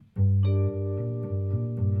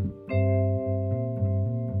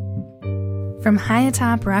From high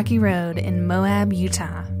atop Rocky Road in Moab,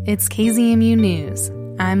 Utah, it's KZMU News.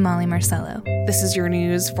 I'm Molly Marcello. This is your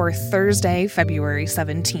news for Thursday, February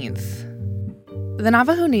 17th. The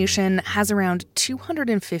Navajo Nation has around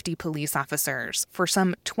 250 police officers for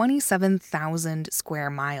some 27,000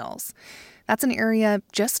 square miles. That's an area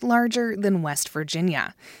just larger than West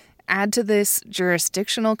Virginia. Add to this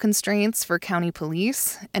jurisdictional constraints for county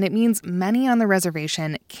police, and it means many on the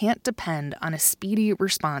reservation can't depend on a speedy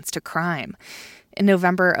response to crime. In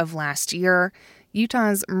November of last year,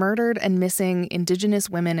 Utah's Murdered and Missing Indigenous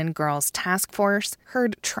Women and Girls Task Force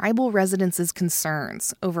heard tribal residents'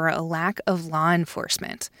 concerns over a lack of law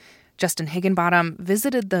enforcement. Justin Higginbottom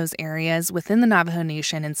visited those areas within the Navajo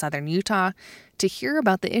Nation in southern Utah to hear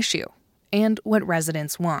about the issue and what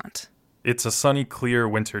residents want. It's a sunny, clear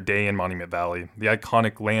winter day in Monument Valley. The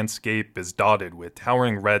iconic landscape is dotted with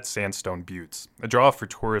towering red sandstone buttes, a draw for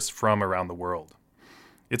tourists from around the world.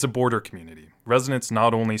 It's a border community. Residents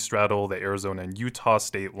not only straddle the Arizona and Utah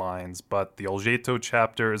state lines, but the Aljeto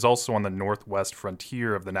chapter is also on the northwest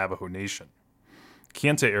frontier of the Navajo Nation.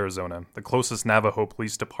 Kayenta, Arizona, the closest Navajo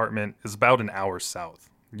police department, is about an hour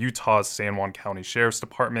south. Utah's San Juan County Sheriff's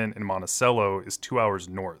Department in Monticello is 2 hours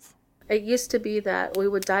north. It used to be that we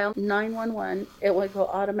would dial 911, it would go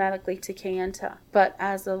automatically to Kayenta. But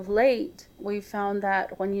as of late, we found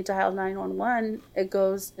that when you dial 911, it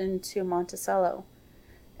goes into Monticello.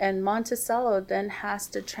 And Monticello then has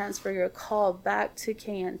to transfer your call back to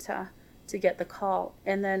Kayenta to get the call.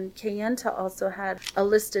 And then Kayenta also had a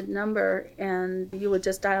listed number, and you would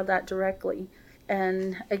just dial that directly.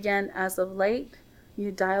 And again, as of late,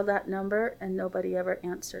 you dial that number and nobody ever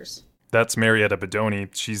answers. That's Marietta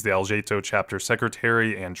Bedoni. She's the Aljeto chapter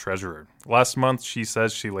secretary and treasurer. Last month, she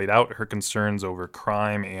says she laid out her concerns over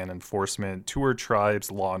crime and enforcement to her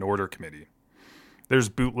tribe's Law and Order Committee. There's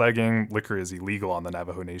bootlegging, liquor is illegal on the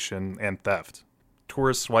Navajo Nation, and theft.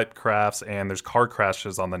 Tourists swipe crafts, and there's car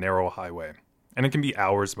crashes on the narrow highway. And it can be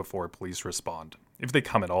hours before police respond, if they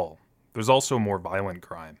come at all. There's also more violent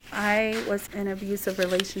crime. I was in an abusive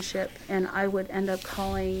relationship, and I would end up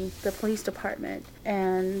calling the police department,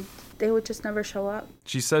 and they would just never show up.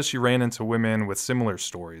 She says she ran into women with similar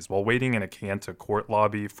stories while waiting in a Kayenta court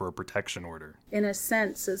lobby for a protection order. In a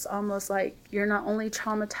sense, it's almost like you're not only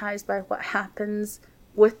traumatized by what happens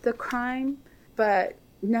with the crime, but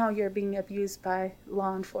now you're being abused by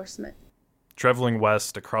law enforcement. Traveling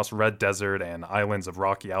west across Red Desert and islands of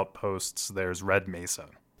rocky outposts, there's Red Mesa.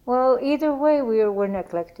 Well, either way, we're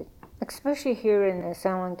neglected, especially here in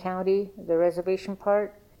San Juan County, the reservation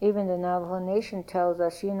part. Even the Navajo Nation tells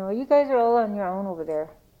us, you guys are all on your own over there.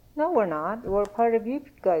 No, we're not. We're part of you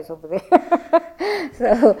guys over there.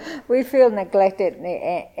 So we feel neglected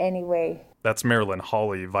anyway. That's Marilyn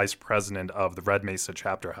Hawley, vice president of the Red Mesa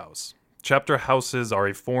Chapter House. Chapter houses are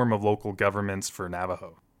a form of local governments for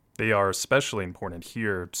Navajo. They are especially important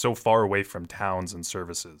here, so far away from towns and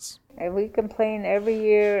services. And we complain every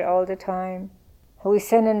year, all the time. We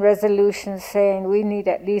send in resolutions saying we need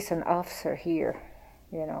at least an officer here,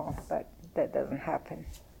 but that doesn't happen.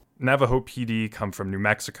 Navajo PD come from New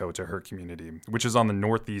Mexico to her community, which is on the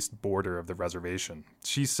northeast border of the reservation.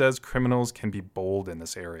 She says criminals can be bold in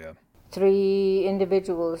this area. 3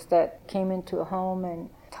 individuals that came into a home and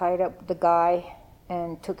tied up the guy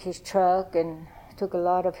and took his truck and took a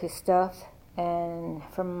lot of his stuff. And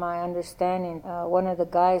from my understanding, one of the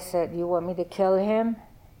guys said, "You want me to kill him?"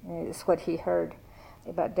 And it's what he heard.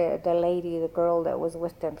 But the lady, the girl that was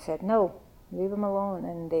with them said, "No, leave him alone."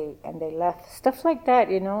 And they left. Stuff like that,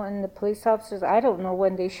 and the police officers, I don't know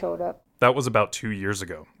when they showed up. That was about 2 years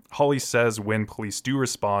ago. Holly says when police do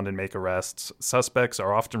respond and make arrests, suspects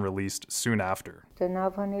are often released soon after. The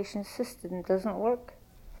Navajo Nation system doesn't work.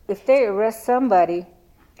 If they arrest somebody,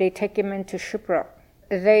 they take him into Shiprock.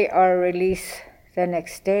 They are released the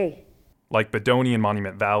next day. Like Bedoni in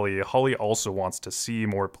Monument Valley, Holly also wants to see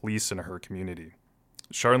more police in her community.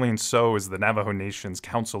 Charlene So is the Navajo Nation's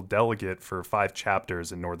council delegate for 5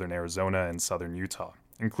 chapters in northern Arizona and southern Utah,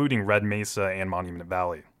 including Red Mesa and Monument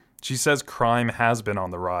Valley. She says crime has been on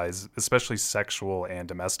the rise, especially sexual and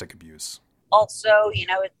domestic abuse. Also,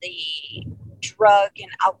 the drug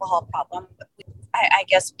and alcohol problem. I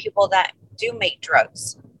guess people that do make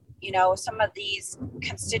drugs, some of these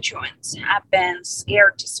constituents have been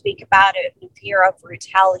scared to speak about it in fear of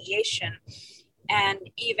retaliation. And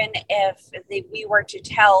even if we were to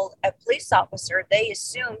tell a police officer, they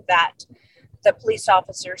assume that the police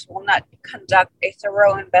officers will not conduct a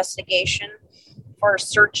thorough investigation for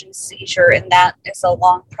search and seizure, and that is a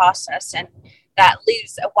long process, and that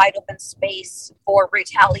leaves a wide open space for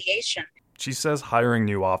retaliation. She says hiring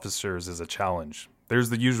new officers is a challenge. There's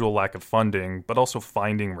the usual lack of funding, but also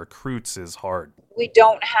finding recruits is hard. We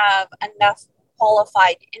don't have enough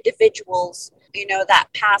qualified individuals, that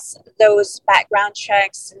pass those background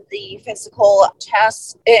checks, the physical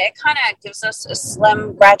tests. It kind of gives us a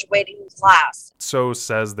slim graduating class. So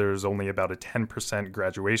says there's only about a 10%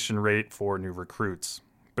 graduation rate for new recruits.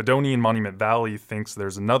 Bodoni in Monument Valley thinks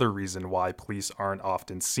there's another reason why police aren't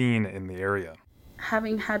often seen in the area.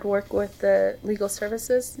 Having had work with the legal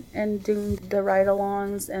services and doing the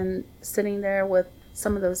ride-alongs and sitting there with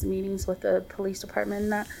some of those meetings with the police department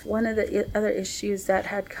and that, one of the other issues that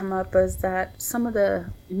had come up is that some of the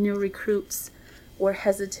new recruits were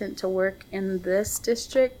hesitant to work in this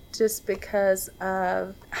district just because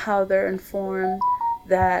of how they're informed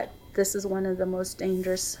that this is one of the most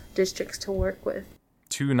dangerous districts to work with.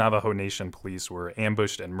 2 Navajo Nation police were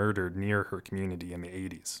ambushed and murdered near her community in the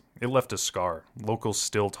 80s. It left a scar. Locals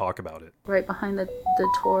still talk about it. Right behind the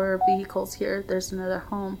tour vehicles here, there's another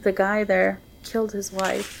home. The guy there killed his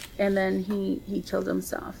wife, and then he killed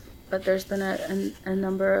himself. But there's been a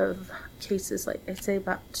number of cases, like I say,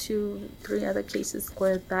 about 2-3 other cases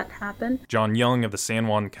where that happened. John Young of the San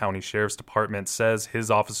Juan County Sheriff's Department says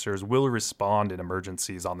his officers will respond in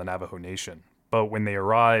emergencies on the Navajo Nation. But when they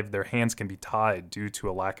arrive, their hands can be tied due to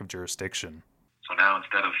a lack of jurisdiction. So now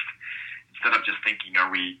instead of just thinking, are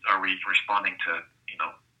we responding to,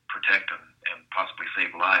 protect and possibly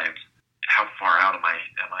save lives, how far out am I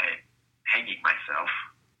hanging myself,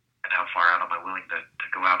 and how far out am I willing to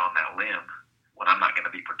go out on that limb when I'm not going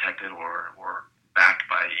to be protected or backed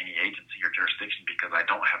by any agency or jurisdiction because I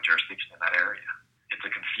don't have jurisdiction in that area. It's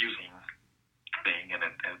a confusing thing, and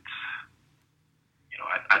it's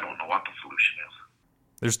I don't know what the solution is.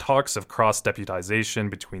 There's talks of cross-deputization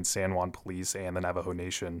between San Juan Police and the Navajo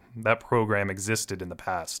Nation. That program existed in the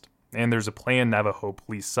past. And there's a planned Navajo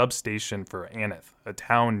Police substation for Aneth, a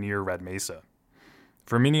town near Red Mesa.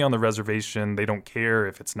 For many on the reservation, they don't care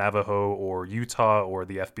if it's Navajo or Utah or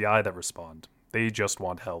the FBI that respond. They just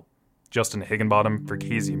want help. Justin Higginbottom for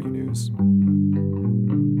KZMU News.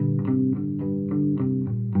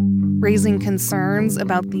 Raising concerns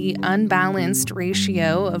about the unbalanced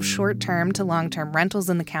ratio of short-term to long-term rentals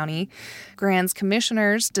in the county, Grand's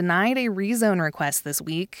commissioners denied a rezone request this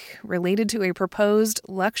week related to a proposed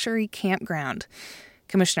luxury campground.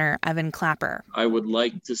 Commissioner Evan Clapper. I would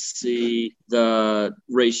like to see the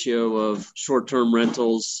ratio of short-term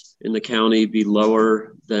rentals in the county be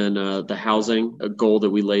lower than the housing, a goal that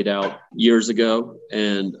we laid out years ago,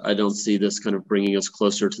 and I don't see this kind of bringing us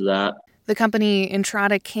closer to that. The company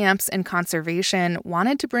Entrada Camps and Conservation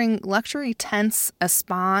wanted to bring luxury tents, a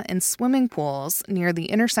spa, and swimming pools near the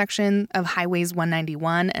intersection of Highways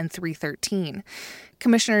 191 and 313.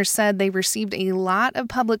 Commissioners said they received a lot of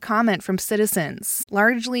public comment from citizens,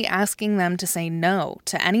 largely asking them to say no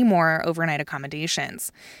to any more overnight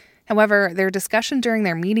accommodations. However, their discussion during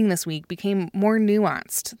their meeting this week became more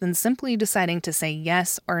nuanced than simply deciding to say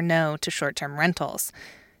yes or no to short-term rentals.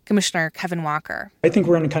 Commissioner Kevin Walker. I think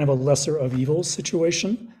we're in kind of a lesser of evils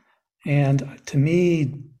situation. And to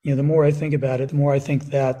me, the more I think about it, the more I think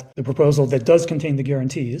that the proposal that does contain the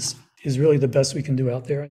guarantees is really the best we can do out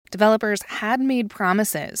there. Developers had made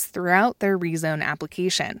promises throughout their rezone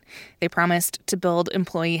application. They promised to build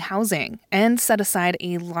employee housing and set aside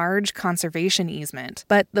a large conservation easement.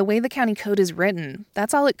 But the way the county code is written,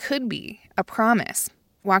 that's all it could be, a promise.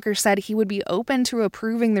 Walker said he would be open to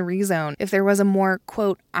approving the rezone if there was a more,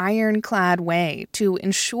 quote, ironclad way to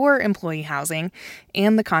ensure employee housing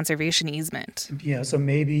and the conservation easement. Yeah, so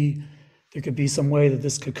maybe there could be some way that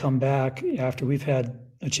this could come back after we've had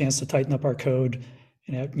a chance to tighten up our code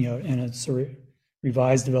and a sort of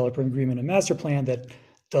revised developer agreement and master plan that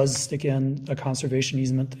does stick in a conservation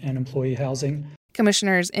easement and employee housing.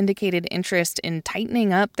 Commissioners indicated interest in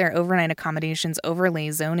tightening up their overnight accommodations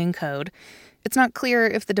overlay zoning code. It's not clear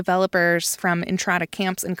if the developers from Entrada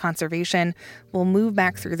Camps and Conservation will move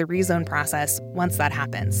back through the rezone process once that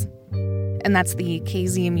happens. And that's the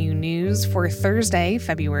KZMU News for Thursday,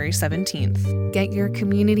 February 17th. Get your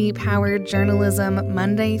community-powered journalism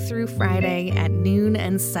Monday through Friday at noon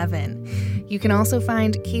and 7. You can also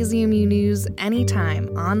find KZMU News anytime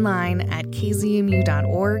online at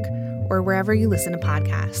kzmu.org or wherever you listen to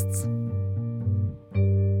podcasts.